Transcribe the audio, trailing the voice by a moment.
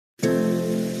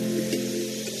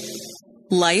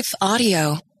Life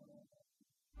Audio.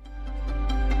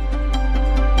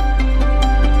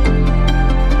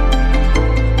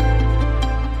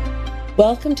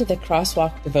 Welcome to the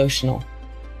Crosswalk Devotional.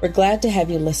 We're glad to have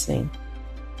you listening.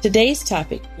 Today's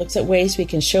topic looks at ways we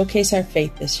can showcase our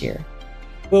faith this year.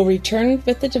 We'll return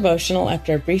with the devotional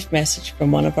after a brief message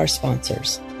from one of our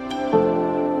sponsors.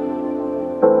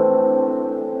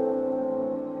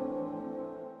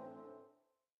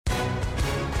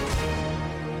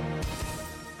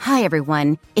 Hi,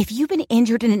 everyone. If you've been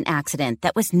injured in an accident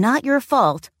that was not your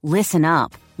fault, listen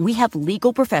up. We have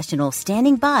legal professionals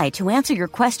standing by to answer your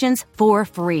questions for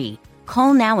free.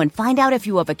 Call now and find out if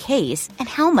you have a case and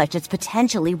how much it's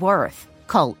potentially worth.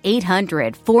 Call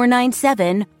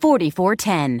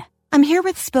 800-497-4410. I'm here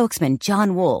with spokesman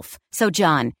John Wolf. So,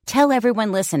 John, tell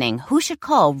everyone listening who should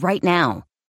call right now.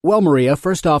 Well, Maria,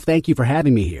 first off, thank you for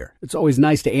having me here. It's always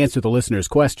nice to answer the listeners'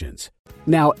 questions.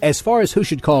 Now, as far as who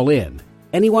should call in,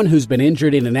 anyone who's been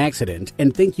injured in an accident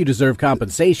and think you deserve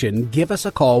compensation, give us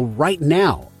a call right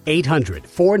now.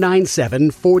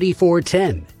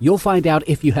 800-497-4410. You'll find out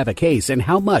if you have a case and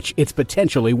how much it's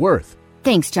potentially worth.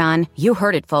 Thanks, John. You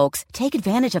heard it, folks. Take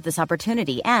advantage of this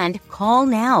opportunity and call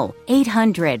now.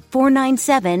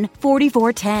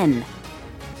 800-497-4410.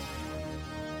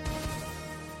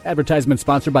 Advertisement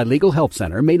sponsored by Legal Help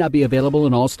Center. May not be available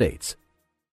in all states.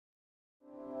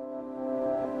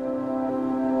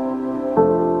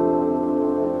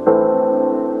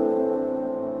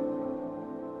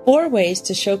 Four Ways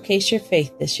to Showcase Your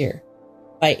Faith This Year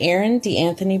by Aaron D.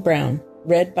 Anthony Brown,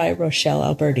 read by Rochelle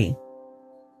Alberti.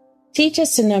 Teach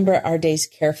us to number our days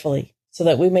carefully so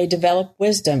that we may develop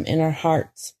wisdom in our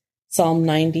hearts. Psalm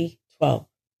 90:12.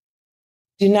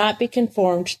 Do not be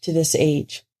conformed to this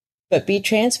age, but be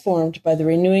transformed by the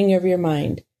renewing of your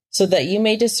mind, so that you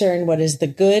may discern what is the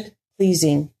good,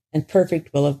 pleasing, and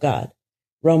perfect will of God.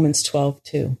 Romans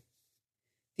 12:2.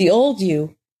 The old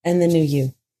you and the new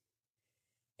you.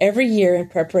 Every year in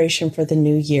preparation for the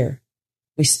new year,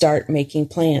 we start making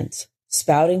plans,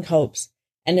 spouting hopes,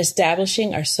 and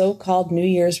establishing our so-called New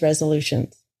Year's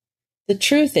resolutions. The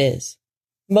truth is,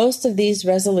 most of these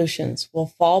resolutions will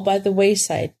fall by the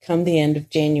wayside come the end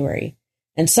of January,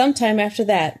 and sometime after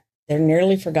that, they're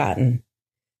nearly forgotten.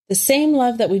 The same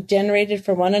love that we've generated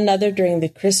for one another during the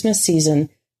Christmas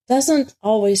season doesn't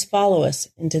always follow us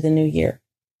into the new year.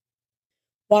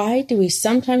 Why do we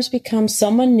sometimes become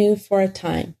someone new for a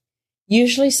time,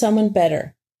 usually someone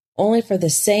better, only for the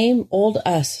same old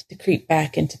us to creep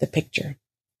back into the picture?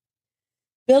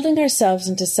 Building ourselves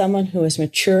into someone who is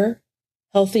mature,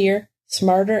 healthier,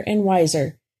 smarter, and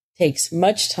wiser takes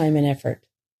much time and effort.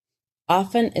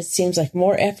 Often it seems like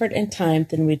more effort and time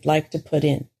than we'd like to put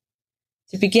in.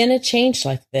 To begin a change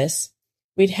like this,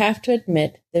 we'd have to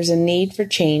admit there's a need for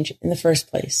change in the first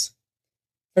place.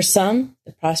 For some,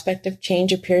 the prospect of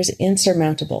change appears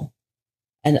insurmountable,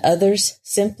 and others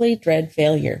simply dread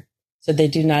failure, so they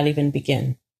do not even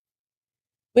begin.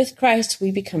 With Christ, we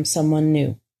become someone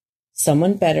new,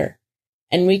 someone better,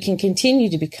 and we can continue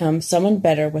to become someone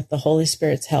better with the Holy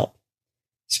Spirit's help.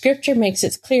 Scripture makes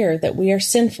it clear that we are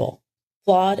sinful,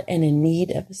 flawed, and in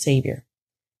need of a Savior.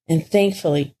 And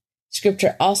thankfully,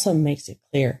 Scripture also makes it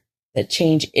clear that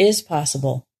change is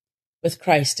possible with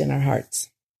Christ in our hearts.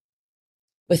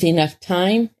 With enough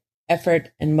time,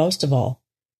 effort, and most of all,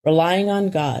 relying on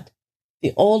God,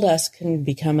 the old us can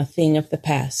become a thing of the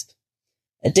past.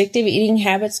 Addictive eating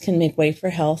habits can make way for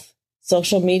health.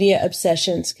 Social media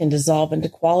obsessions can dissolve into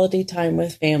quality time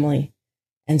with family,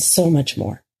 and so much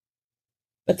more.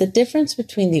 But the difference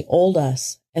between the old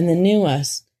us and the new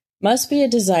us must be a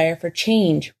desire for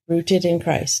change rooted in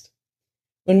Christ.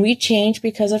 When we change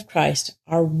because of Christ,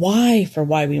 our why for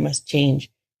why we must change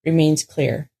remains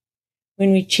clear.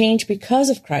 When we change because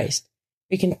of Christ,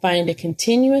 we can find a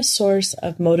continuous source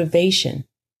of motivation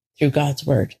through God's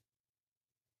Word.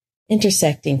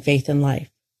 Intersecting faith and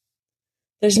life.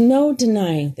 There's no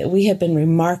denying that we have been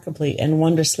remarkably and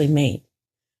wondrously made.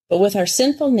 But with our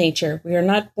sinful nature, we are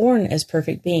not born as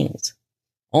perfect beings.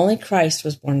 Only Christ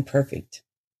was born perfect.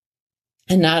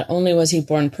 And not only was he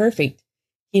born perfect,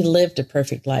 he lived a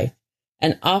perfect life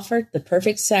and offered the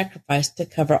perfect sacrifice to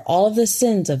cover all of the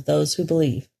sins of those who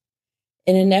believe.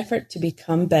 In an effort to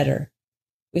become better,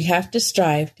 we have to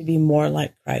strive to be more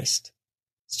like Christ.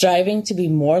 Striving to be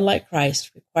more like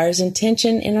Christ requires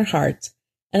intention in our hearts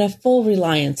and a full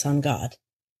reliance on God.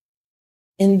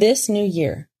 In this new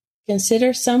year,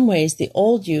 consider some ways the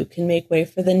old you can make way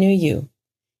for the new you.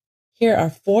 Here are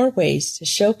 4 ways to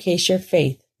showcase your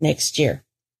faith next year.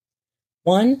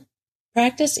 1.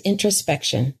 Practice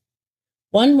introspection.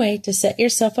 One way to set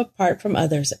yourself apart from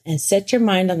others and set your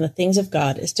mind on the things of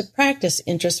God is to practice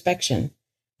introspection.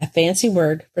 a fancy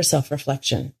word for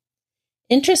self-reflection.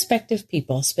 Introspective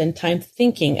people spend time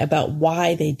thinking about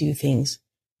why they do things,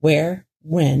 where,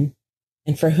 when,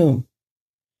 and for whom.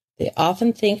 They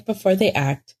often think before they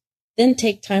act, then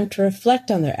take time to reflect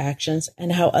on their actions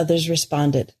and how others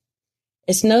responded.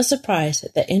 It's no surprise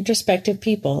that introspective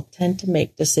people tend to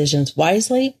make decisions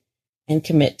wisely and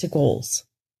commit to goals.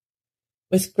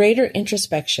 With greater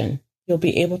introspection, you'll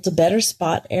be able to better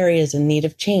spot areas in need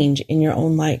of change in your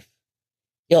own life.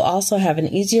 You'll also have an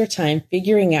easier time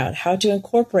figuring out how to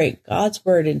incorporate God's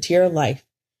Word into your life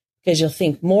because you'll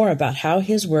think more about how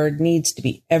His Word needs to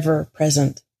be ever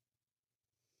present.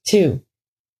 2.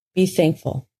 Be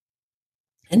thankful.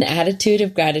 An attitude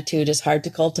of gratitude is hard to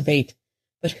cultivate,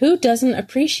 but who doesn't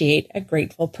appreciate a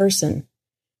grateful person?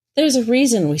 There's a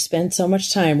reason we spend so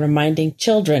much time reminding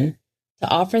children to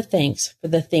offer thanks for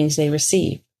the things they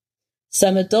receive.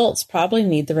 Some adults probably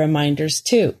need the reminders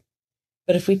too.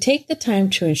 But if we take the time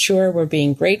to ensure we're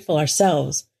being grateful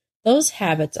ourselves, those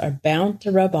habits are bound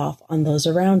to rub off on those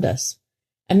around us.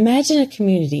 Imagine a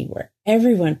community where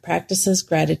everyone practices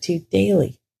gratitude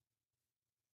daily.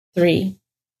 3.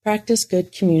 Practice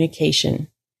good communication.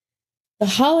 The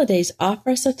holidays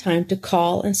offer us a time to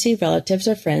call and see relatives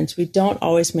or friends we don't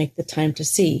always make the time to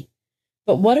see.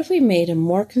 But what if we made a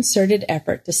more concerted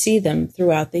effort to see them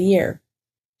throughout the year?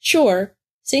 Sure,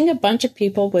 seeing a bunch of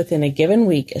people within a given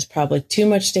week is probably too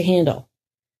much to handle,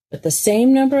 but the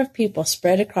same number of people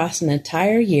spread across an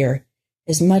entire year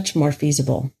is much more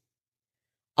feasible.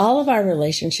 All of our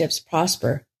relationships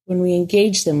prosper when we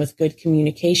engage them with good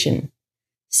communication.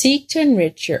 Seek to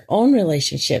enrich your own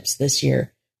relationships this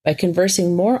year by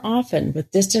conversing more often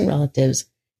with distant relatives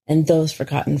and those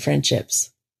forgotten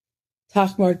friendships.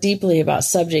 Talk more deeply about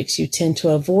subjects you tend to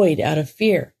avoid out of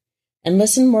fear, and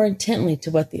listen more intently to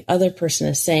what the other person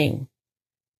is saying.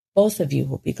 Both of you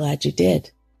will be glad you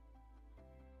did.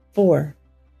 4.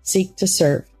 Seek to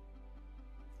serve.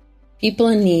 People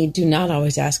in need do not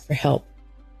always ask for help.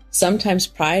 Sometimes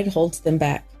pride holds them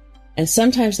back, and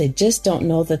sometimes they just don't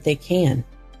know that they can.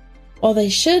 While they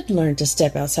should learn to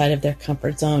step outside of their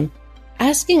comfort zone,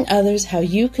 asking others how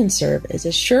you can serve is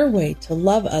a sure way to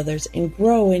love others and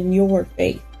grow in your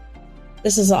faith.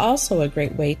 This is also a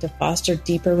great way to foster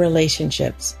deeper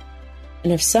relationships.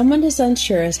 And if someone is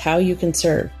unsure as how you can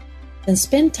serve, then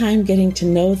spend time getting to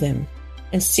know them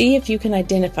and see if you can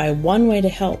identify one way to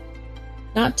help.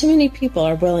 Not too many people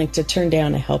are willing to turn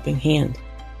down a helping hand.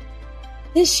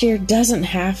 This year doesn't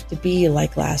have to be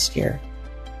like last year.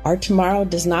 Our tomorrow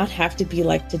does not have to be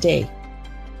like today.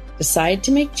 Decide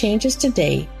to make changes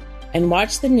today and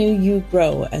watch the new you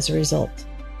grow as a result.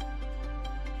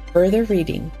 Further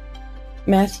reading.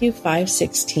 Matthew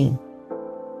 5:16,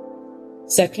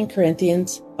 2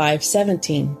 Corinthians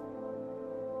 5:17,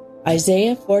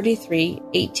 Isaiah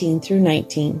 43:18 through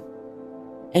 19,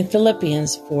 and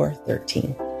Philippians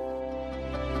 4:13.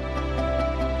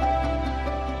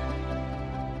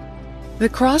 The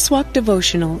Crosswalk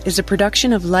Devotional is a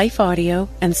production of Life Audio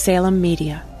and Salem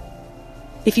Media.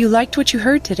 If you liked what you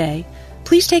heard today,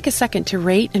 please take a second to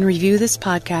rate and review this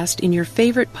podcast in your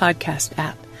favorite podcast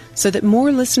app, so that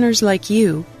more listeners like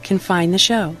you can find the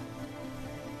show.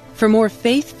 For more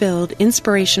faith-filled,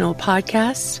 inspirational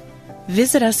podcasts,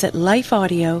 visit us at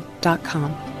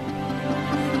lifeaudio.com.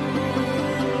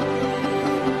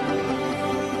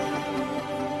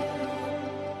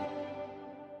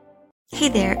 Hey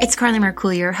there, it's Carly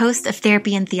Mercourier, host of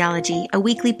Therapy and Theology, a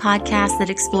weekly podcast that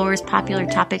explores popular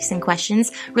topics and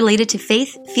questions related to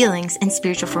faith, feelings, and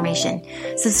spiritual formation.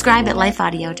 Subscribe at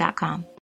lifeaudio.com.